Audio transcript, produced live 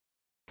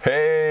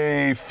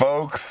Hey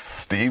folks,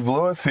 Steve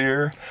Lewis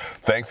here.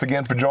 Thanks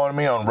again for joining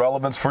me on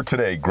Relevance for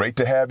Today. Great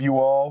to have you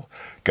all.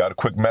 Got a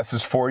quick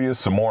message for you,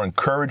 some more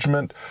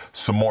encouragement,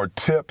 some more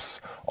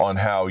tips on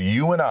how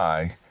you and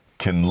I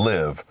can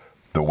live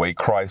the way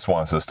Christ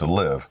wants us to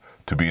live,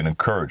 to be an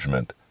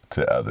encouragement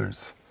to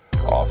others.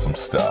 Awesome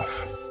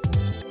stuff.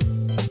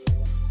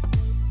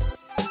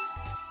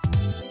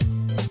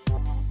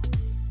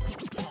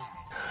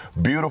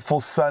 Beautiful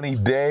sunny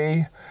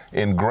day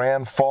in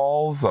Grand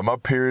Falls. I'm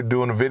up here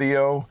doing a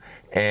video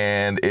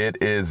and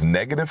it is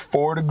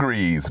 -4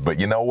 degrees, but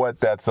you know what?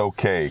 That's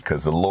okay,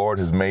 because the Lord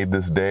has made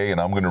this day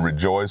and I'm going to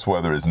rejoice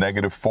whether it's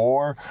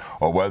 -4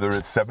 or whether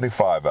it's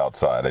 75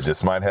 outside. I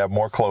just might have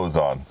more clothes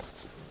on.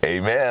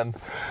 Amen.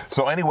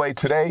 So anyway,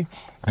 today,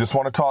 just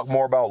want to talk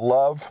more about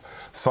love.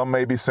 Some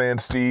may be saying,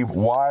 Steve,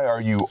 why are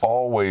you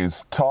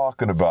always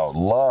talking about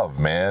love,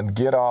 man?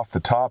 Get off the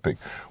topic.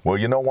 Well,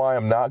 you know why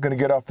I'm not going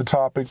to get off the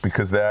topic?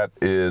 Because that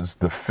is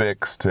the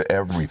fix to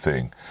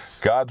everything.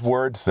 God's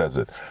word says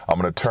it.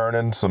 I'm going to turn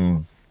in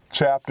some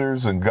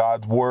chapters in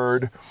God's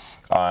word,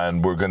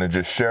 and we're going to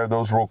just share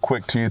those real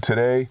quick to you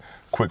today.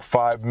 Quick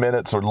 5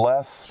 minutes or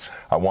less.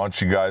 I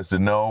want you guys to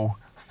know,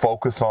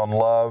 focus on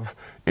love.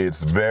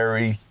 It's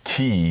very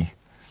key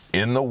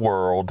in the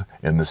world,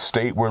 in the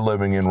state we're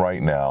living in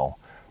right now.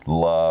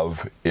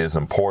 Love is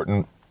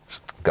important.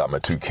 Got my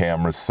 2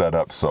 cameras set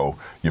up, so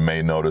you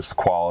may notice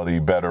quality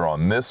better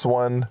on this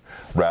one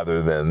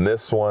rather than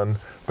this one,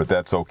 but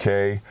that's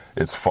okay.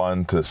 It's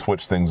fun to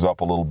switch things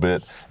up a little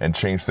bit and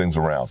change things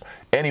around.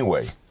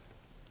 Anyway,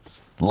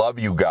 love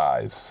you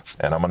guys,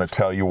 and I'm going to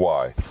tell you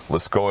why.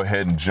 Let's go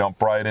ahead and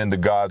jump right into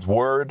God's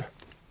word.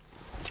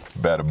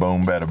 Bada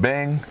boom, bada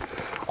bing.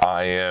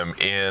 I am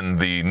in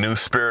the New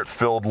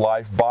Spirit-Filled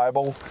Life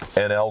Bible,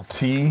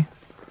 NLT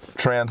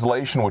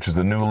translation, which is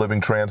the New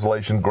Living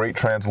Translation. Great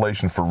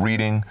translation for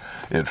reading.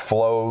 It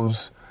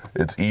flows.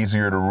 It's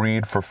easier to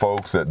read for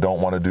folks that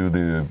don't want to do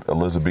the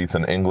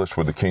Elizabethan English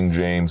with the King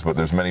James, but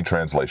there's many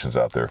translations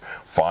out there.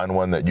 Find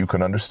one that you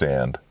can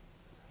understand,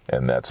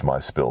 and that's my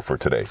spill for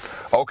today.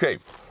 Okay,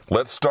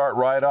 let's start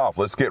right off.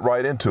 Let's get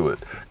right into it.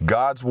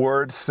 God's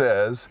word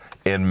says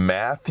in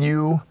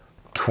Matthew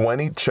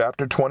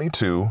chapter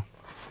 22,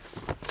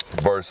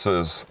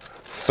 verses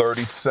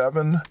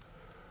 37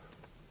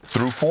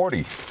 through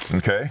 40.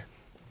 Okay,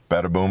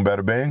 bada boom,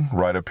 bada bing,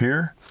 right up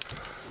here.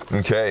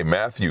 Okay,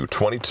 Matthew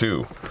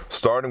 22,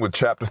 starting with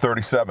chapter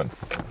 37.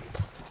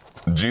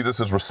 Jesus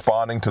is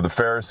responding to the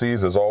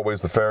Pharisees. As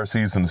always, the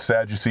Pharisees and the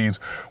Sadducees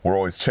were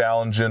always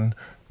challenging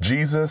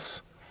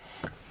Jesus,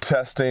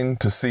 testing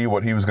to see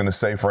what he was going to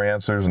say for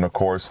answers. And of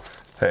course,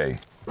 hey,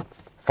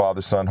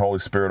 Father, Son, Holy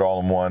Spirit, all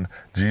in one.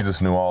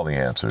 Jesus knew all the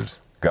answers.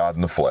 God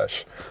in the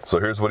flesh. So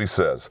here's what he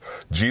says.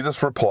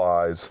 Jesus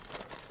replies,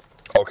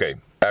 okay,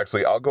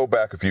 actually, I'll go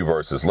back a few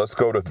verses. Let's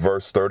go to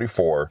verse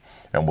 34,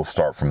 and we'll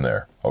start from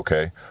there,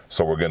 okay?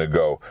 So we're going to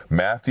go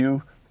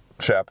Matthew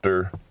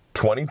chapter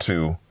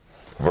 22,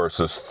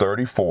 verses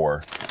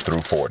 34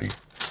 through 40.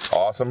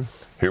 Awesome.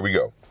 Here we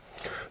go.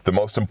 The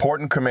most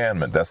important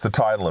commandment, that's the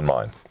title in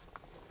mind.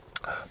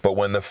 But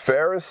when the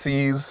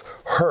Pharisees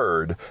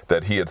heard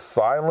that he had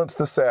silenced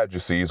the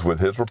Sadducees with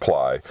his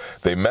reply,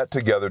 they met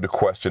together to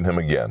question him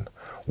again.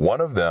 One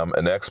of them,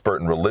 an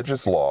expert in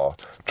religious law,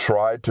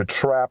 tried to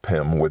trap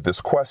him with this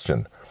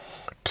question.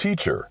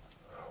 Teacher,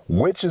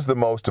 which is the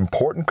most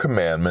important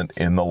commandment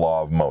in the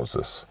law of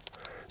Moses?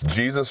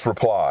 Jesus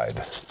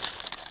replied,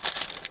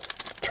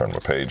 turn my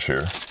page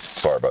here.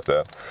 Sorry about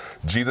that.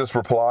 Jesus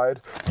replied,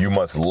 you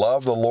must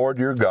love the Lord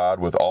your God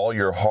with all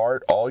your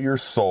heart, all your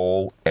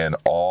soul, and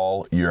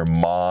all your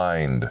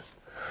mind.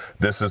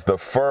 This is the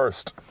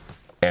first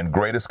and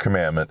greatest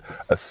commandment.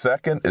 A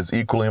second is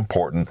equally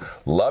important.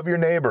 Love your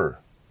neighbor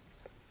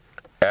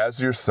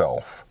as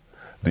yourself.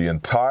 The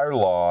entire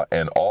law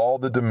and all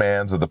the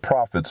demands of the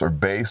prophets are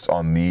based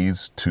on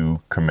these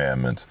 2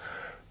 commandments.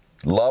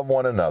 Love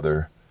one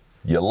another.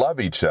 You love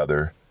each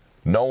other.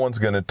 No one's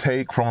going to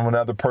take from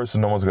another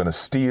person. No one's going to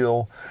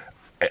steal.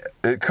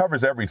 It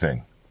covers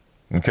everything.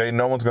 Okay?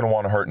 No one's going to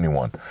want to hurt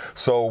anyone.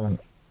 So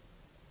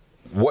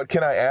what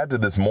can I add to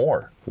this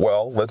more?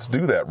 Well, let's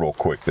do that real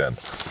quick then.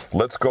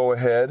 Let's go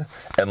ahead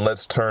and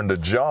let's turn to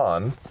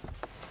John.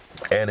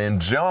 And in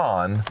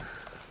John,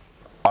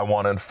 I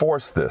want to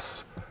enforce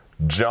this.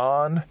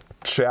 John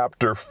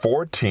chapter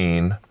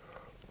 14,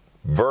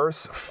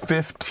 verse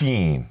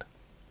 15.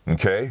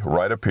 Okay?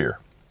 Right up here.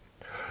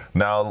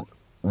 Now,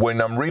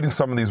 when I'm reading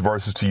some of these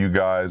verses to you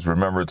guys,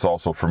 remember it's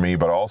also for me,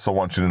 but I also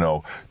want you to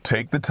know,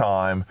 take the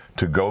time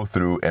to go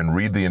through and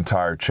read the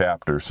entire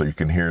chapter so you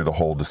can hear the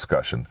whole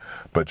discussion.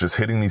 But just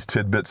hitting these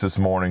tidbits this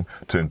morning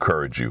to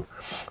encourage you.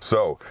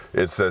 So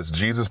it says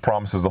Jesus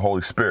promises the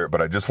Holy Spirit,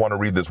 but I just want to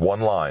read this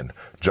one line.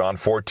 John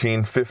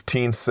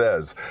 14:15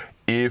 says,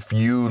 if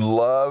you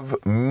love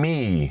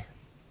me,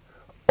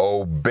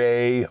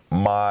 obey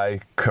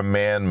my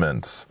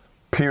commandments.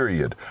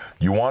 Period.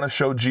 You want to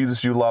show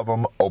Jesus you love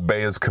him, obey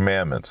his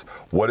commandments.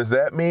 What does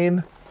that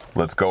mean?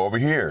 Let's go over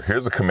here.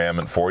 Here's a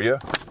commandment for you.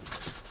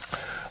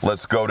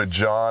 Let's go to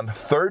John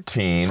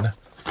 13,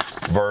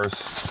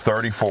 verse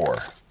 34.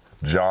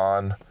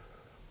 John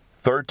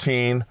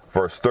 13,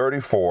 verse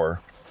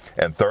 34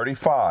 and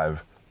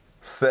 35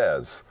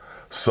 says,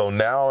 "So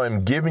now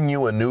I'm giving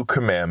you a new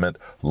commandment,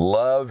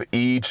 love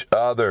each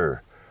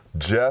other.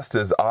 Just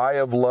as I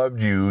have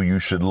loved you, you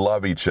should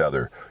love each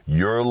other.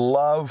 Your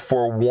love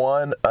for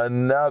one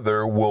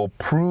another will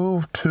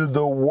prove to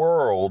the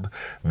world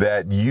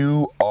that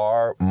you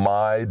are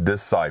my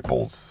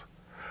disciples."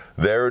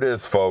 There it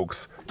is,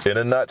 folks, in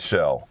a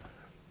nutshell.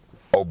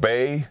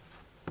 Obey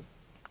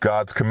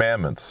God's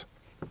commandments.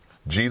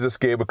 Jesus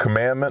gave a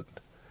commandment.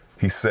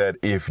 He said,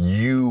 if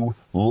you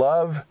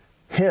love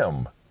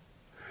him,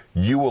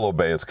 you will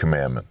obey his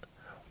commandment.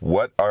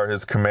 What are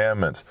his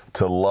commandments?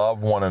 To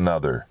love one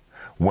another.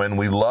 When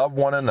we love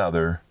one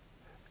another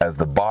as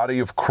the body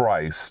of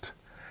Christ,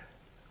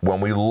 when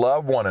we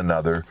love one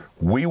another,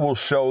 we will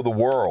show the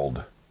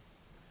world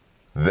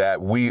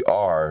that we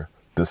are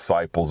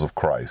disciples of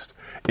Christ.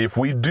 If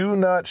we do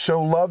not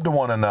show love to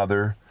one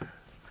another,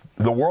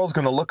 the world's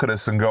going to look at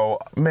us and go,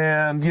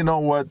 man, you know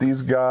what,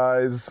 these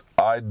guys,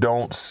 I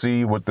don't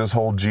see what this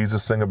whole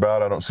Jesus thing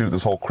about. I don't see what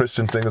this whole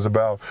Christian thing is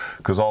about,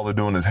 because all they're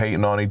doing is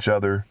hating on each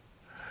other.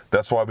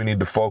 That's why we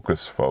need to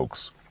focus,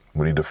 folks.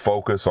 We need to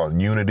focus on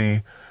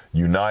unity,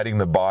 uniting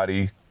the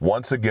body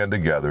once again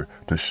together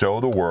to show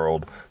the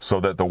world, so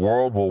that the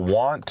world will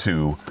want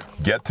to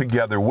get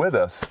together with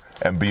us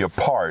and be a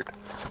part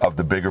of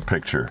the bigger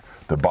picture.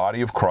 The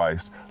body of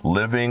Christ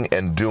living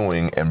and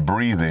doing and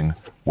breathing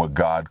what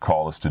God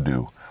called us to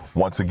do.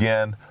 Once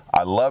again,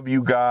 I love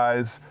you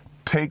guys.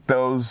 Take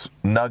those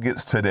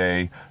nuggets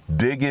today,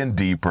 dig in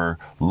deeper,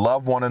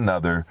 love one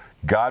another.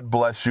 God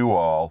bless you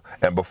all.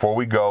 And before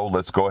we go,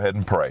 let's go ahead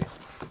and pray.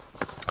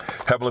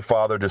 Heavenly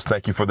Father, just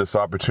thank you for this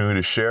opportunity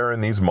to share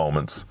in these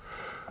moments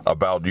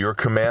about your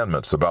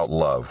commandments, about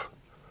love.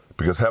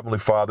 Because Heavenly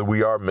Father,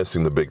 we are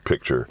missing the big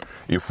picture.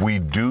 If we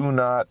do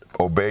not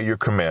obey your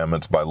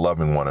commandments by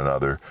loving one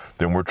another,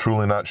 then we're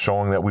truly not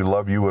showing that we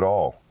love you at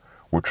all.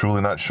 We're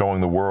truly not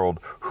showing the world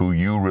who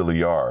you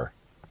really are,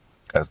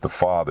 as the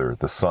Father,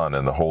 the Son,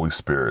 and the Holy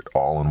Spirit,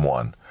 all in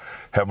one.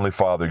 Heavenly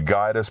Father,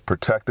 guide us,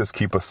 protect us,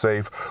 keep us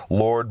safe.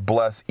 Lord,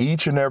 bless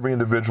each and every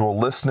individual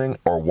listening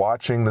or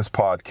watching this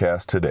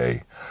podcast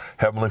today.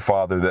 Heavenly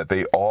Father, that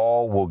they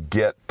all will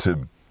get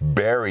to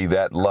bury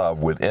that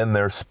love within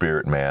their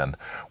spirit, man,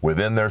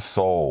 within their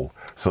soul,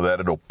 so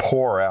that it'll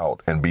pour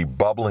out and be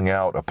bubbling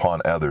out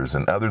upon others,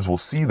 and others will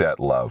see that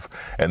love,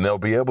 and they'll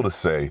be able to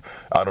say,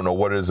 I don't know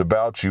what it is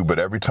about you, but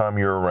every time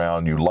you're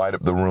around, you light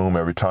up the room.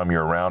 Every time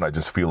you're around, I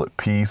just feel at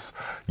peace.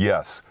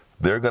 Yes,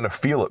 they're going to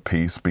feel at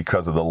peace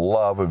because of the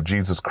love of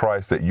Jesus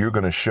Christ that you're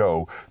going to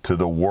show to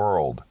the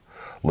world.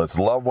 Let's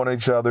love one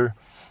each other.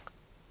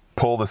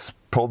 Pull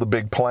the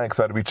big planks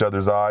out of each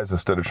other's eyes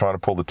instead of trying to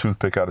pull the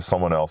toothpick out of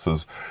someone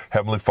else's.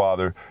 Heavenly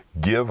Father,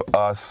 give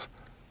us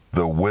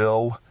the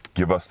will,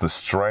 give us the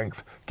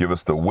strength, give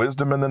us the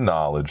wisdom and the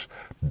knowledge.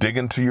 Dig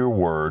into your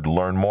word,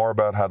 learn more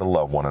about how to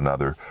love one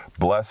another.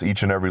 Bless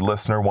each and every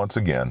listener once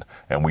again,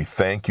 and we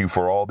thank you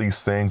for all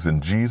these things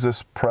in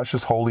Jesus'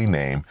 precious holy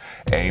name.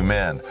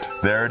 Amen.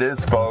 There it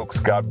is, folks.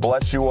 God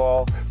bless you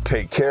all.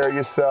 Take care of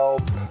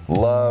yourselves.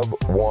 Love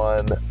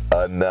one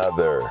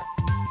another.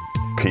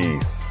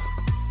 Peace.